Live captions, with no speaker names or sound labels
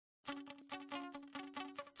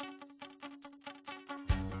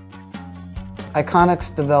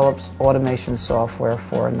Iconics develops automation software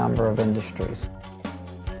for a number of industries.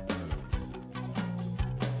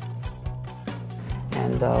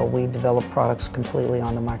 And we develop products completely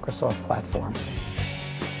on the Microsoft platform.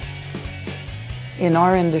 In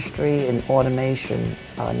our industry, in automation,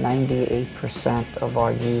 98% of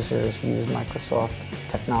our users use Microsoft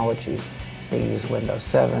technologies. They use Windows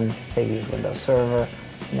 7, they use Windows Server.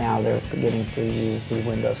 Now they're beginning to use the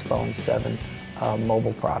Windows Phone 7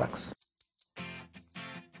 mobile products.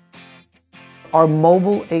 Our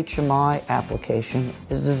MobileHMI application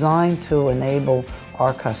is designed to enable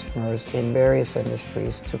our customers in various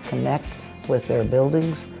industries to connect with their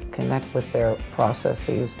buildings, connect with their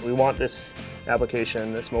processes. We want this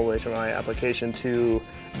application, this MobileHMI application, to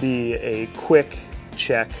be a quick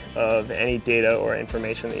check of any data or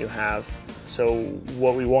information that you have. So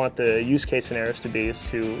what we want the use case scenarios to be is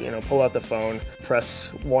to pull out the phone,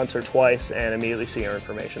 press once or twice, and immediately see your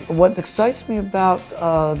information. What excites me about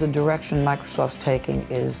the direction Microsoft's taking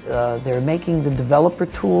is they're making the developer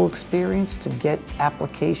tool experience to get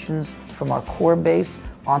applications from our core base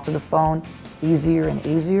onto the phone easier and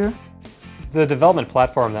easier. The development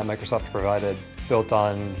platform that Microsoft provided, built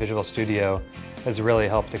on Visual Studio, has really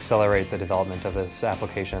helped accelerate the development of this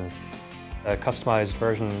application. A customized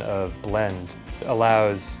version of Blend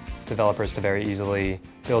allows developers to very easily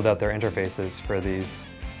build out their interfaces for these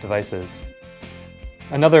devices.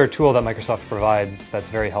 Another tool that Microsoft provides that's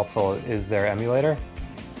very helpful is their emulator.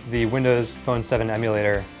 The Windows Phone 7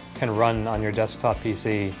 emulator can run on your desktop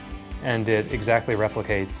PC, and it exactly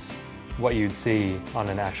replicates what you'd see on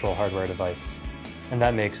an actual hardware device. And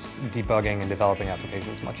that makes debugging and developing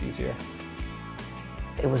applications much easier.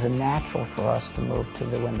 It was a natural for us to move to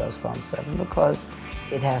the Windows Phone 7 because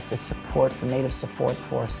it has the native support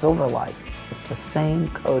for Silverlight. It's the same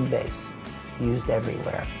code base used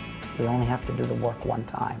everywhere. We only have to do the work one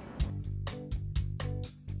time.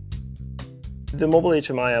 The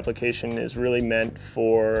MobileHMI application is really meant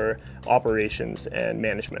for operations and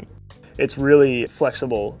management. It's really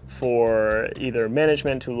flexible for either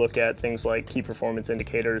management to look at things like key performance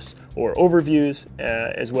indicators or overviews,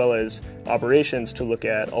 as well as operations to look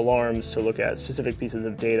at alarms, to look at specific pieces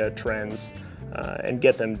of data, trends, and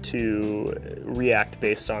get them to react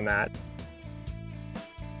based on that.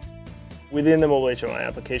 Within the MobileHMI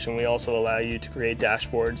application, we also allow you to create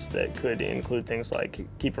dashboards that could include things like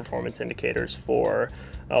key performance indicators for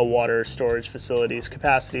water storage facilities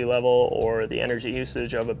capacity level or the energy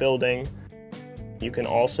usage of a building. You can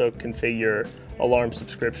also configure alarm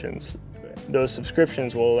subscriptions. Those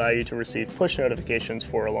subscriptions will allow you to receive push notifications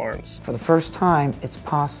for alarms. For the first time, it's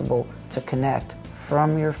possible to connect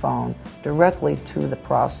from your phone directly to the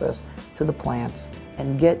process, to the plants,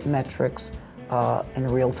 and get metrics in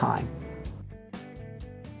real time.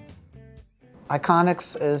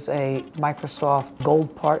 Iconics is a Microsoft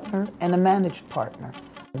Gold partner and a managed partner.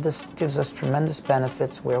 This gives us tremendous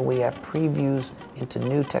benefits where we have previews into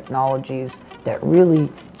new technologies that really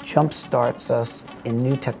jump-starts us in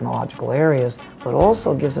new technological areas, but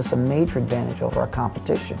also gives us a major advantage over our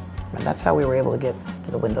competition. And that's how we were able to get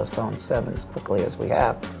to the Windows Phone 7 as quickly as we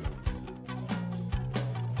have.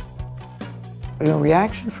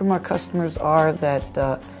 Reaction from our customers are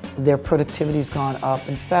that their productivity's gone up.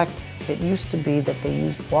 In fact, it used to be that they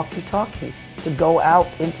used walkie-talkies to go out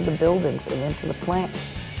into the buildings and into the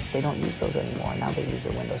plants. They don't use those anymore. Now they use the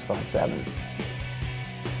Windows Phone 7.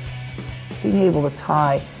 Being able to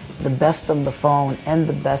tie the best of the phone and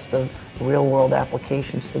the best of real-world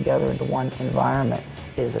applications together into one environment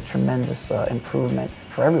is a tremendous improvement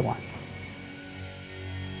for everyone.